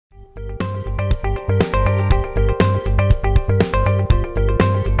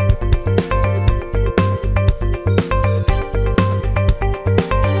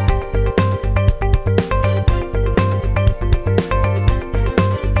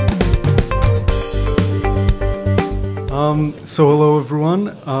So hello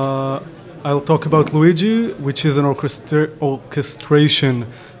everyone. I'll talk about Luigi, which is an orchestration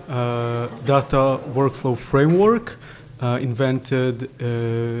data workflow framework invented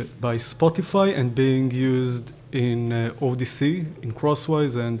by Spotify and being used in ODC, in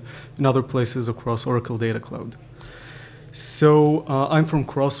Crosswise, and in other places across Oracle Data Cloud. So I'm from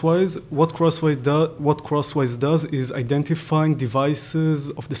Crosswise. What Crosswise does is identifying devices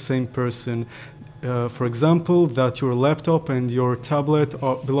of the same person. For example, that your laptop and your tablet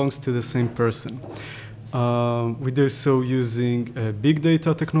belongs to the same person. We do so using big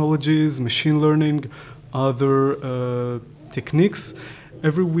data technologies, machine learning, other techniques.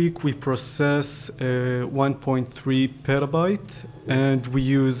 Every week we process 1.3 petabyte, and we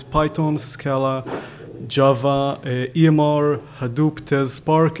use Python, Scala, Java, EMR, Hadoop, Tez,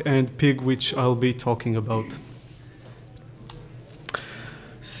 Spark, and Pig, which I'll be talking about.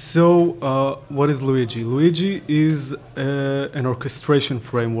 So what is Luigi? Luigi is an orchestration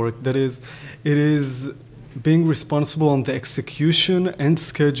framework. That is, it is being responsible on the execution and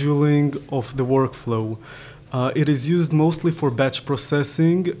scheduling of the workflow. It is used mostly for batch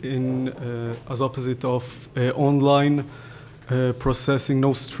processing as opposite of online processing,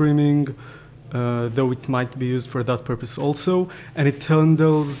 no streaming, though it might be used for that purpose also. And it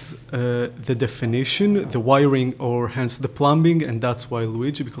handles the definition, the wiring, or hence the plumbing, and that's why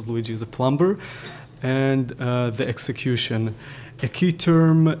Luigi, because Luigi is a plumber, and the execution. A key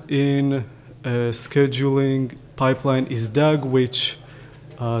term in scheduling pipeline is DAG, which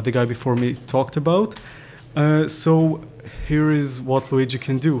the guy before me talked about. So here is what Luigi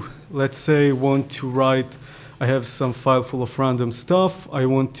can do. Let's say I want to write, I have some file full of random stuff. I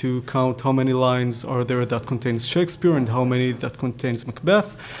want to count how many lines are there that contains Shakespeare and how many that contains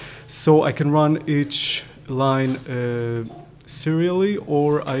Macbeth. So I can run each line serially,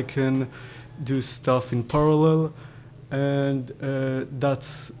 or I can do stuff in parallel. And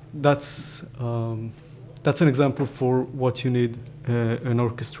that's an example for what you need an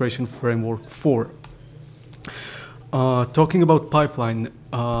orchestration framework for. Talking about pipeline,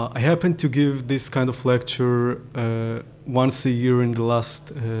 I happened to give this kind of lecture once a year in the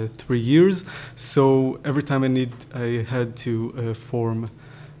last 3 years. So every time I had to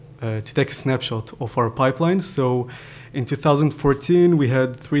take a snapshot of our pipeline. So in 2014, we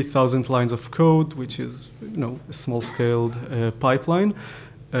had 3,000 lines of code, which is a small-scaled pipeline.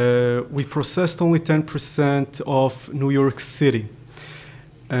 We processed only 10% of New York City.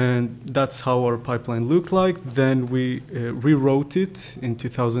 And that's how our pipeline looked like. Then we rewrote it in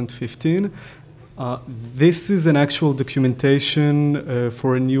 2015. This is an actual documentation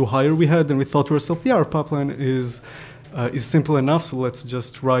for a new hire we had, and we thought to ourselves, yeah, our pipeline is simple enough, so let's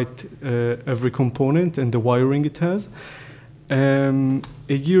just write every component and the wiring it has. A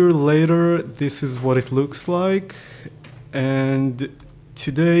year later, this is what it looks like. And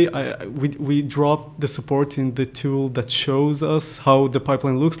today, we dropped the support in the tool that shows us how the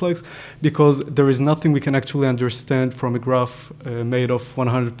pipeline looks like, because there is nothing we can actually understand from a graph made of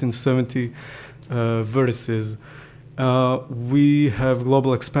 170 vertices. We have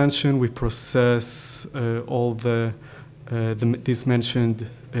global expansion. We process all these mentioned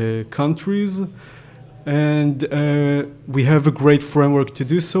countries. And we have a great framework to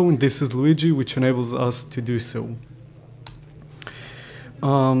do so, and this is Luigi, which enables us to do so.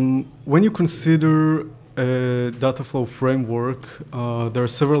 When you consider a data flow framework, there are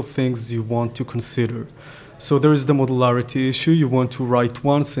several things you want to consider. So there is the modularity issue. You want to write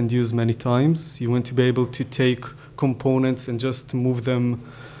once and use many times. You want to be able to take components and just move them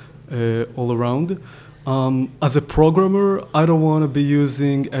all around. As a programmer, I don't want to be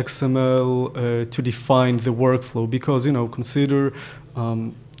using XML to define the workflow because, consider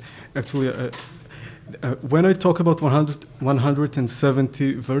when I talk about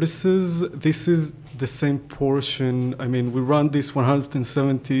 170 vertices, this is the same portion. I mean, we run this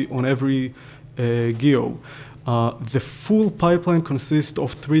 170 on every geo. The full pipeline consists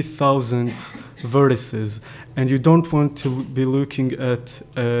of 3,000 vertices, and you don't want to be looking at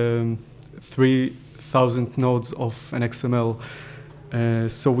 3,000 nodes of an XML.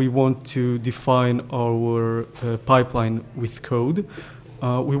 So we want to define our pipeline with code.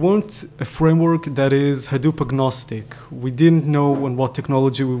 We want a framework that is Hadoop agnostic. We didn't know on what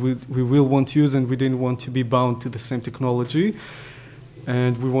technology we will want to use, and we didn't want to be bound to the same technology.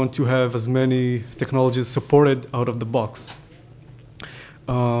 And we want to have as many technologies supported out of the box.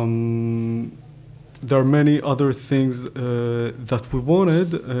 There are many other things that we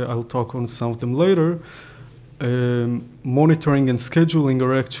wanted. I'll talk on some of them later. Monitoring and scheduling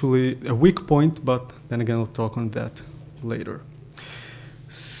are actually a weak point, but then again, I'll talk on that later.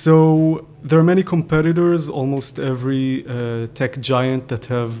 So there are many competitors, almost every tech giant that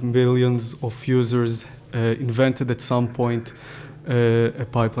have millions of users invented at some point a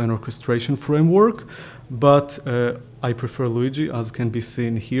pipeline orchestration framework, but I prefer Luigi, as can be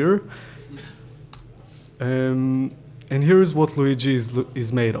seen here. And here is what Luigi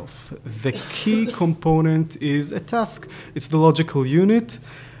is made of. The key component is a task. It's the logical unit.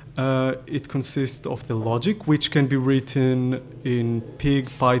 It consists of the logic, which can be written in Pig,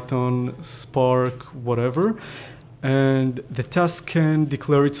 Python, Spark, whatever. And the task can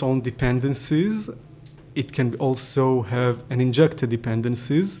declare its own dependencies. It can also have an injected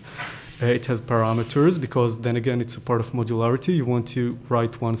dependencies. It has parameters, because then again, it's a part of modularity. You want to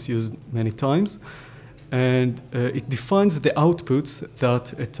write once, used many times. And it defines the outputs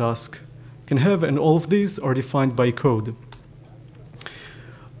that a task can have, and all of these are defined by code.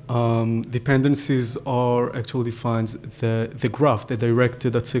 Dependencies are actually defines the graph, the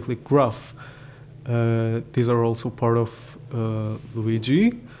directed acyclic graph. These are also part of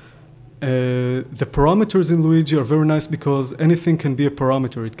Luigi. The parameters in Luigi are very nice because anything can be a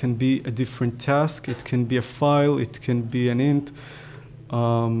parameter. It can be a different task, it can be a file, it can be an int.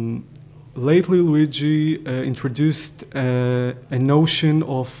 Lately, Luigi introduced a notion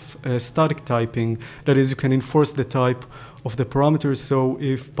of static typing. That is, you can enforce the type of the parameters. So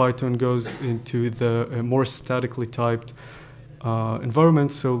if Python goes into the more statically typed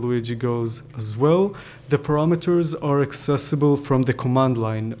environment, so Luigi goes as well. The parameters are accessible from the command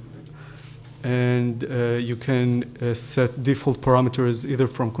line. And you can set default parameters either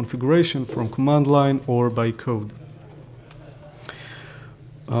from configuration, from command line, or by code.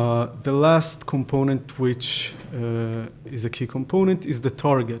 The last component, which is a key component, is the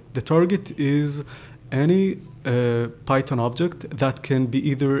target. The target is any Python object that can be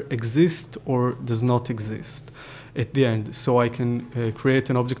either exist or does not exist at the end. So I can create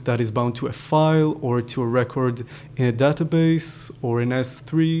an object that is bound to a file or to a record in a database or in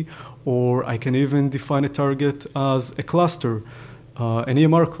S3, or I can even define a target as a cluster, an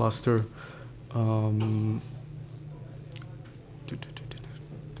EMR cluster.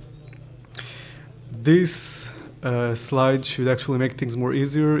 This slide should actually make things more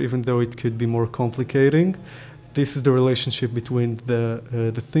easier, even though it could be more complicating. This is the relationship between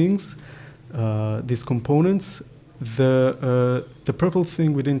the things, these components. The purple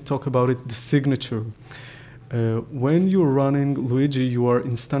thing, we didn't talk about it, the signature. When you're running Luigi, you are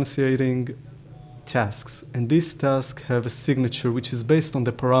instantiating tasks, and these tasks have a signature which is based on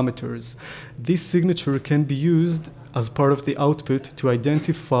the parameters. This signature can be used as part of the output to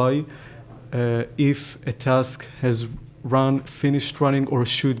identify if a task has finished running, or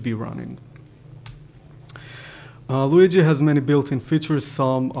should be running. Luigi has many built-in features.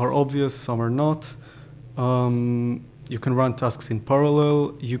 Some are obvious, some are not. You can run tasks in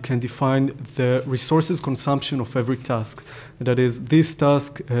parallel. You can define the resources consumption of every task. That is, this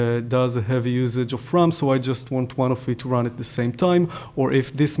task does a heavy usage of RAM, so I just want one of it to run at the same time. Or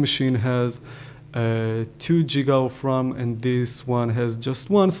if this machine has 2 giga of RAM and this one has just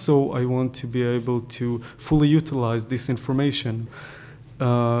 1, so I want to be able to fully utilize this information.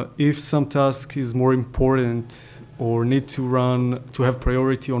 If some task is more important or need to have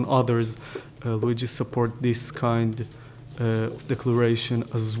priority on others, Luigi support this kind of declaration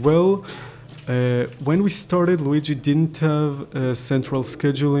as well. When we started, Luigi didn't have central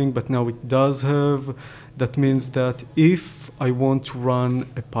scheduling, but now it does have. That means that if I want to run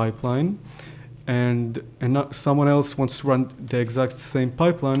a pipeline, and someone else wants to run the exact same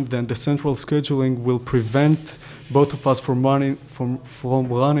pipeline, then the central scheduling will prevent both of us from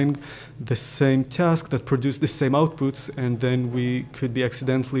running the same task that produce the same outputs, and then we could be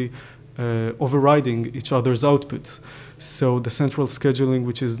accidentally overriding each other's outputs. So the central scheduling,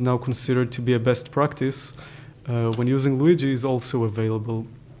 which is now considered to be a best practice when using Luigi, is also available.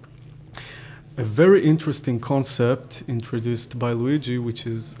 A very interesting concept introduced by Luigi, which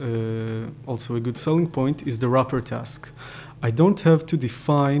is also a good selling point, is the wrapper task. I don't have to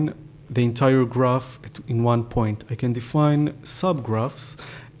define the entire graph in one point. I can define subgraphs,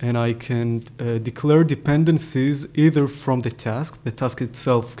 and I can declare dependencies either from the task. The task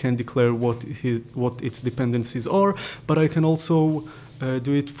itself can declare what its dependencies are, but I can also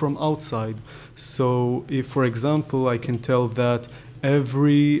do it from outside. So if, for example, I can tell that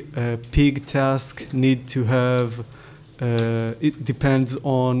every pig task need to have, it depends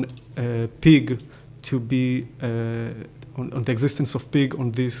on pig to be, on the existence of pig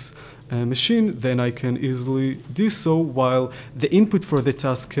on this machine, then I can easily do so, while the input for the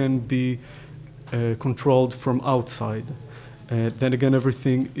task can be controlled from outside. Then again,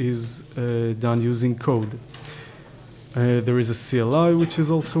 everything is done using code. There is a CLI, which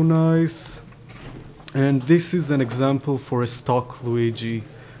is also nice. And this is an example for a stock Luigi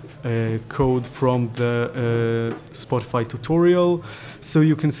code from the Spotify tutorial. So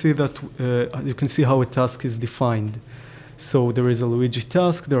you can see that you can see how a task is defined. So there is a Luigi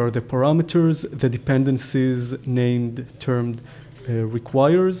task, there are the parameters, the dependencies named, termed,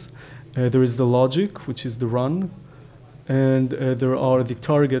 requires. There is the logic, which is the run, and there are the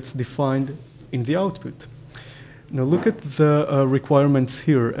targets defined in the output. Now look at the requirements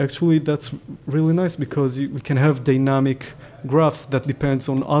here. Actually, that's really nice because we can have dynamic graphs that depends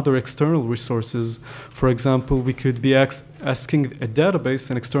on other external resources. For example, we could be asking a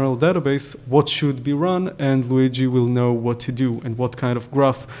database, an external database, what should be run, and Luigi will know what to do and what kind of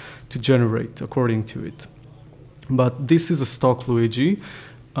graph to generate according to it. But this is a stock Luigi.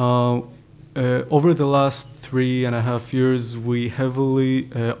 Over the last 3.5 years, we heavily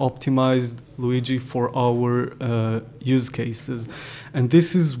optimized Luigi for our use cases. And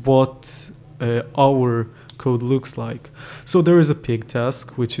this is what our code looks like. So there is a pig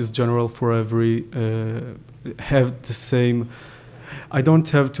task, which is general for every, have the same. I don't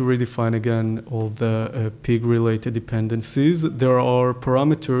have to redefine again all the pig-related dependencies. There are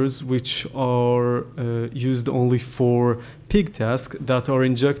parameters which are used only for pig task that are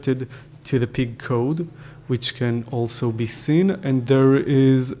injected to the pig code, which can also be seen, and there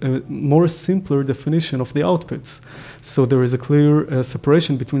is a more simpler definition of the outputs. So there is a clear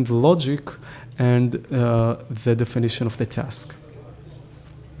separation between the logic and the definition of the task.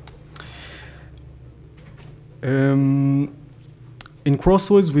 In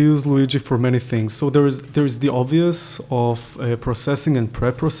Crossways, we use Luigi for many things. So there is the obvious of processing and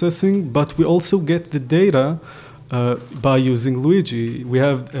pre-processing, but we also get the data by using Luigi. We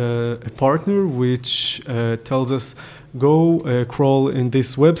have a partner which tells us, go crawl in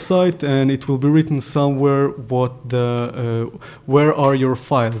this website and it will be written somewhere where are your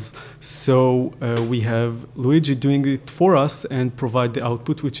files. So we have Luigi doing it for us and provide the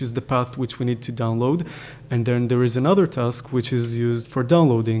output, which is the path which we need to download. And then there is another task which is used for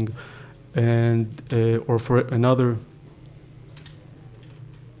downloading and or for another.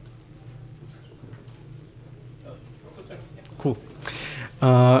 Cool.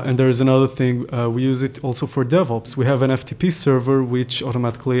 And there is another thing, we use it also for DevOps. We have an FTP server which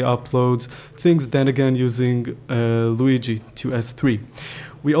automatically uploads things, then again using Luigi to S3.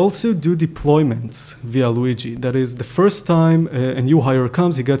 We also do deployments via Luigi. That is, the first time a new hire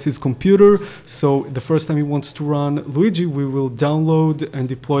comes, he gets his computer. So the first time he wants to run Luigi, we will download and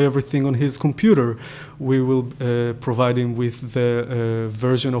deploy everything on his computer. We will provide him with the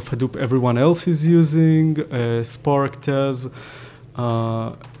version of Hadoop everyone else is using, Spark, Tez,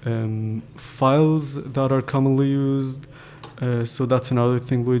 files that are commonly used. So that's another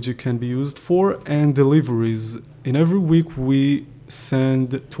thing Luigi can be used for. And deliveries. In every week, we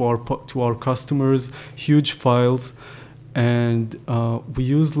send to our customers huge files, and we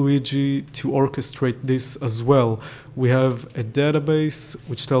use Luigi to orchestrate this as well. We have a database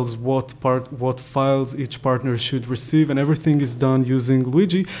which tells what files each partner should receive, and everything is done using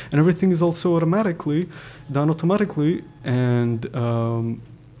Luigi, and everything is also done automatically, and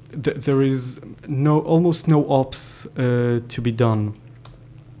there is almost no ops to be done.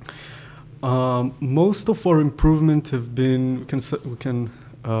 Most of our improvement have been, we can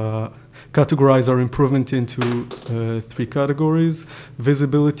categorize our improvement into 3 categories: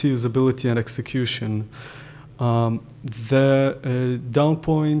 visibility, usability, and execution. The down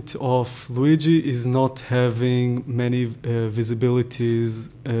point of Luigi is not having many visibilities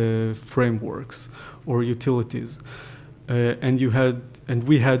frameworks or utilities, and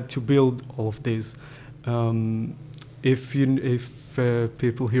we had to build all of these. If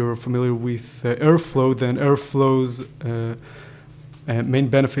people here are familiar with Airflow, then Airflow's main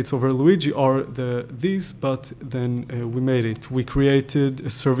benefits over Luigi are these, but then we made it. We created a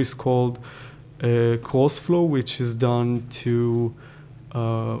service called Crossflow, which is done to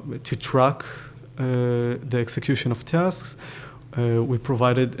track the execution of tasks. We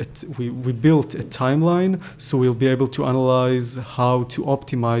built a timeline, so we'll be able to analyze how to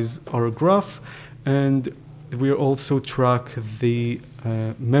optimize our graph, and we also track the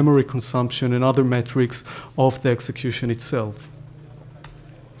memory consumption and other metrics of the execution itself.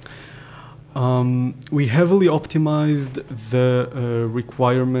 We heavily optimized the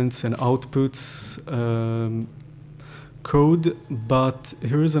requirements and outputs code, but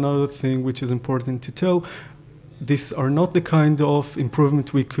here is another thing which is important to tell. These are not the kind of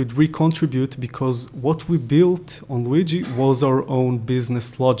improvement we could recontribute, because what we built on Luigi was our own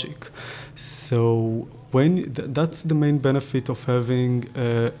business logic. So that's the main benefit of having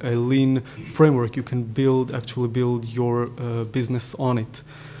a lean framework. You can actually build your business on it.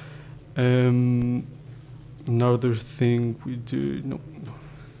 Another thing we do, no.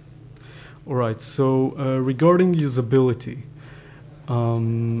 All right, so regarding usability,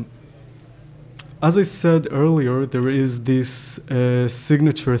 as I said earlier, there is this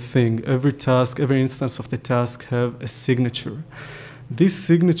signature thing. Every task, every instance of the task have a signature. This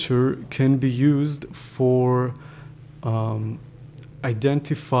signature can be used for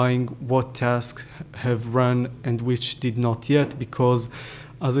identifying what tasks have run and which did not yet, because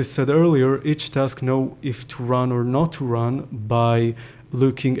as I said earlier, each task knows if to run or not to run by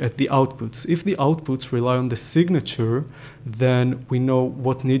looking at the outputs. If the outputs rely on the signature, then we know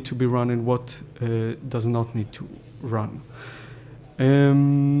what needs to be run and what does not need to run.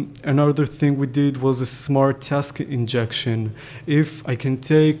 Another thing we did was a smart task injection. If I can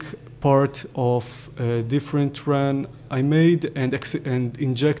take part of a different run I made and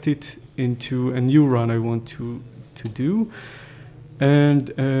inject it into a new run I want to do,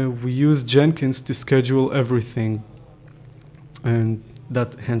 and we use Jenkins to schedule everything, and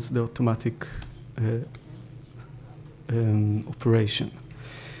that hence the automatic operation.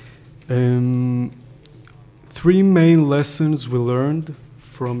 3 main lessons we learned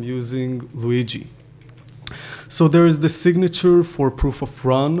from using Luigi. So there is the signature for proof of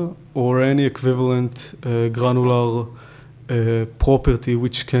run or any equivalent granular property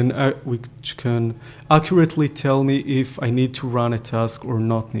which can accurately tell me if I need to run a task or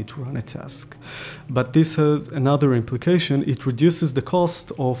not need to run a task. But this has another implication. It reduces the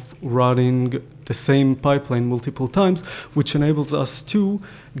cost of running the same pipeline multiple times, which enables us to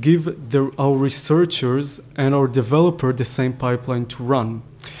give our researchers and our developer the same pipeline to run.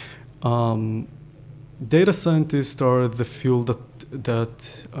 Data scientists are the field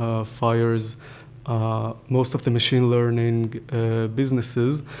that fires most of the machine learning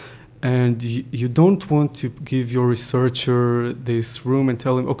businesses, and you don't want to give your researcher this room and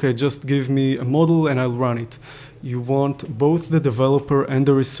tell him, okay, just give me a model and I'll run it. You want both the developer and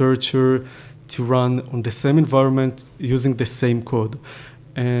the researcher to run on the same environment using the same code.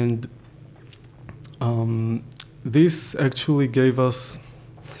 And this actually gave us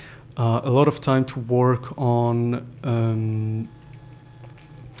a lot of time to work on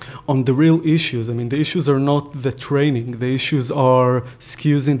the real issues. I mean, the issues are not the training. The issues are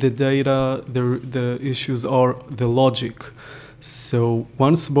skews in the data. The issues are the logic. So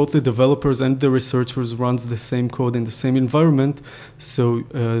once both the developers and the researchers runs the same code in the same environment, so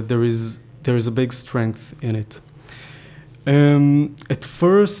there is a big strength in it. At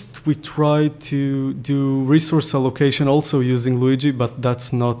first, we tried to do resource allocation also using Luigi, but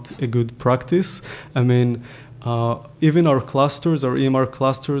that's not a good practice. I mean, even our clusters, our EMR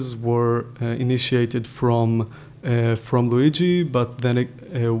clusters, were initiated from Luigi, but then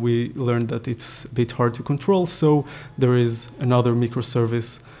we learned that it's a bit hard to control. So there is another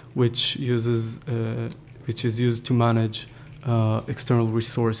microservice which is used to manage external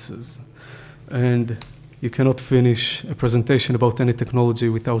resources. And you cannot finish a presentation about any technology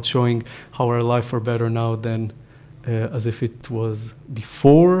without showing how our life are better now than as if it was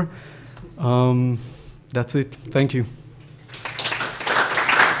before. That's it. Thank you.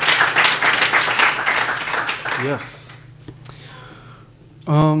 Yes.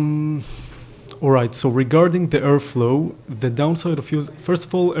 All right, so regarding the Airflow, the downside of use, first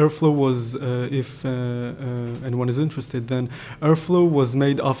of all, Airflow was, if anyone is interested, then Airflow was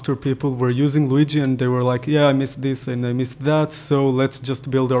made after people were using Luigi and they were like, yeah, I missed this and I missed that, so let's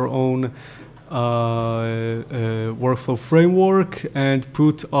just build our own workflow framework and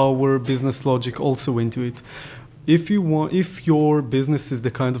put our business logic also into it. If your business is the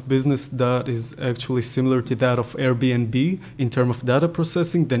kind of business that is actually similar to that of Airbnb in terms of data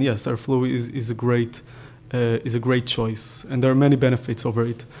processing, then yes, Airflow is a great choice, and there are many benefits over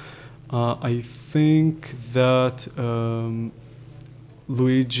it. I think that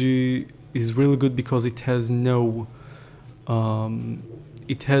Luigi is really good because it has no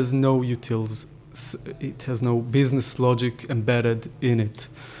utils, it has no business logic embedded in it,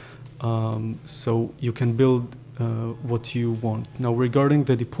 so you can build what you want. Now, regarding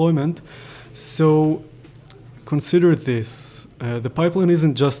the deployment, so consider this. The pipeline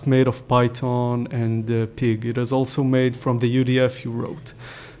isn't just made of Python and Pig. It is also made from the UDF you wrote.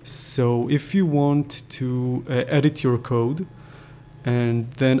 So if you want to edit your code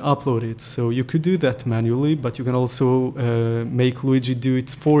and then upload it, so you could do that manually, but you can also make Luigi do it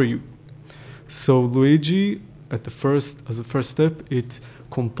for you. So Luigi, as a first step, it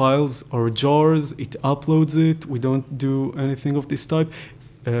compiles our jars, it uploads it. We don't do anything of this type.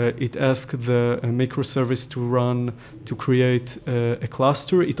 it asks the microservice to run, to create a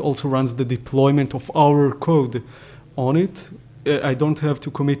cluster. It also runs the deployment of our code on it. I don't have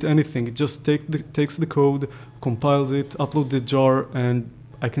to commit anything. It just takes the code, compiles it, upload the jar, and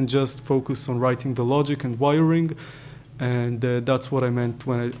I can just focus on writing the logic and wiring. And that's what I meant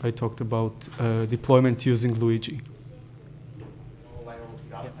when I talked about deployment using Luigi.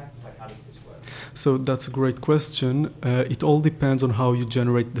 So that's a great question. It all depends on how you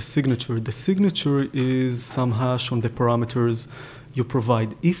generate the signature. The signature is some hash on the parameters you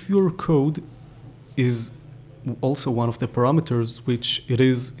provide. If your code is also one of the parameters, which it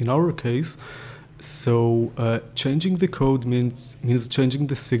is in our case, so changing the code means changing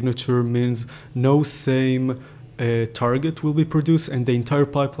the signature, means no same target will be produced, and the entire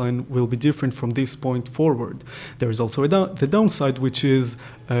pipeline will be different from this point forward. There is also the downside, which is,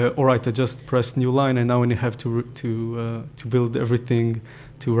 all right, I just pressed new line, and now I have to build everything,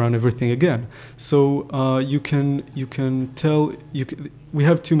 to run everything again. So we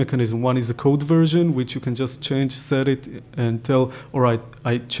have two mechanisms. One is a code version, which you can just change, set it, and tell, all right,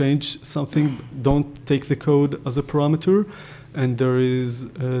 I changed something, don't take the code as a parameter. And there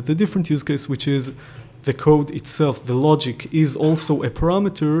is the different use case, which is the code itself, the logic, is also a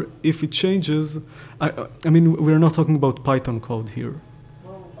parameter. If it changes, I mean, we're not talking about Python code here.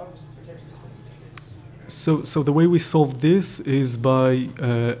 So the way we solve this is by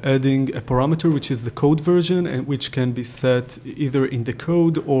adding a parameter, which is the code version, and which can be set either in the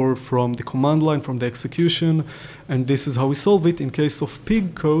code or from the command line, from the execution. And this is how we solve it. In case of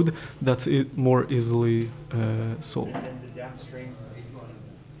pig code, that's more easily solved. And then the downstream.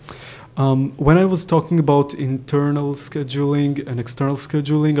 When I was talking about internal scheduling and external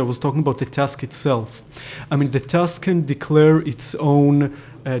scheduling, I was talking about the task itself. I mean, the task can declare its own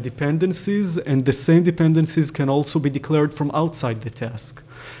dependencies, and the same dependencies can also be declared from outside the task.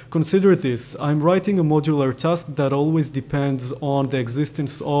 Consider this. I'm writing a modular task that always depends on the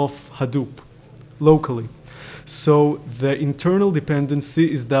existence of Hadoop locally. So the internal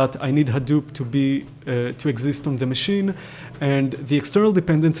dependency is that I need Hadoop to exist on the machine, and the external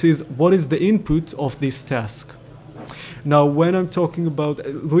dependency is what is the input of this task. Now, when I'm talking about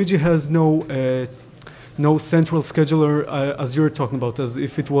Luigi has no central scheduler as you're talking about, as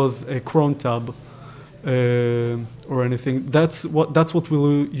if it was a cron tab or anything. That's what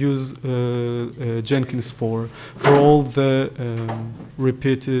we'll use Jenkins for all the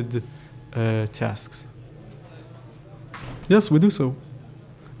repeated tasks. Yes, we do so.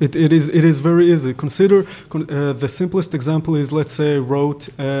 It is very easy. Consider the simplest example is, let's say I wrote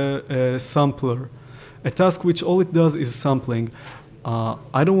a sampler, a task which all it does is sampling.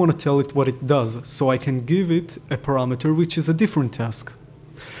 I don't want to tell it what it does, so I can give it a parameter which is a different task.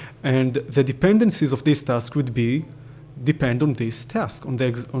 And the dependencies of this task would depend on this task, on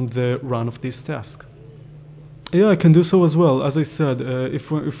the run of this task. Yeah, I can do so as well. As I said,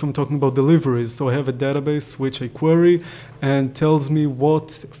 if I'm talking about deliveries, so I have a database which I query and tells me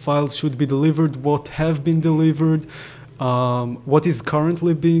what files should be delivered, what have been delivered, what is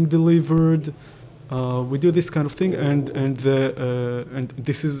currently being delivered. We do this kind of thing, and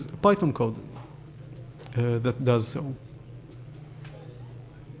this is Python code that does so.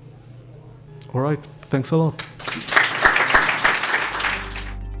 All right, thanks a lot.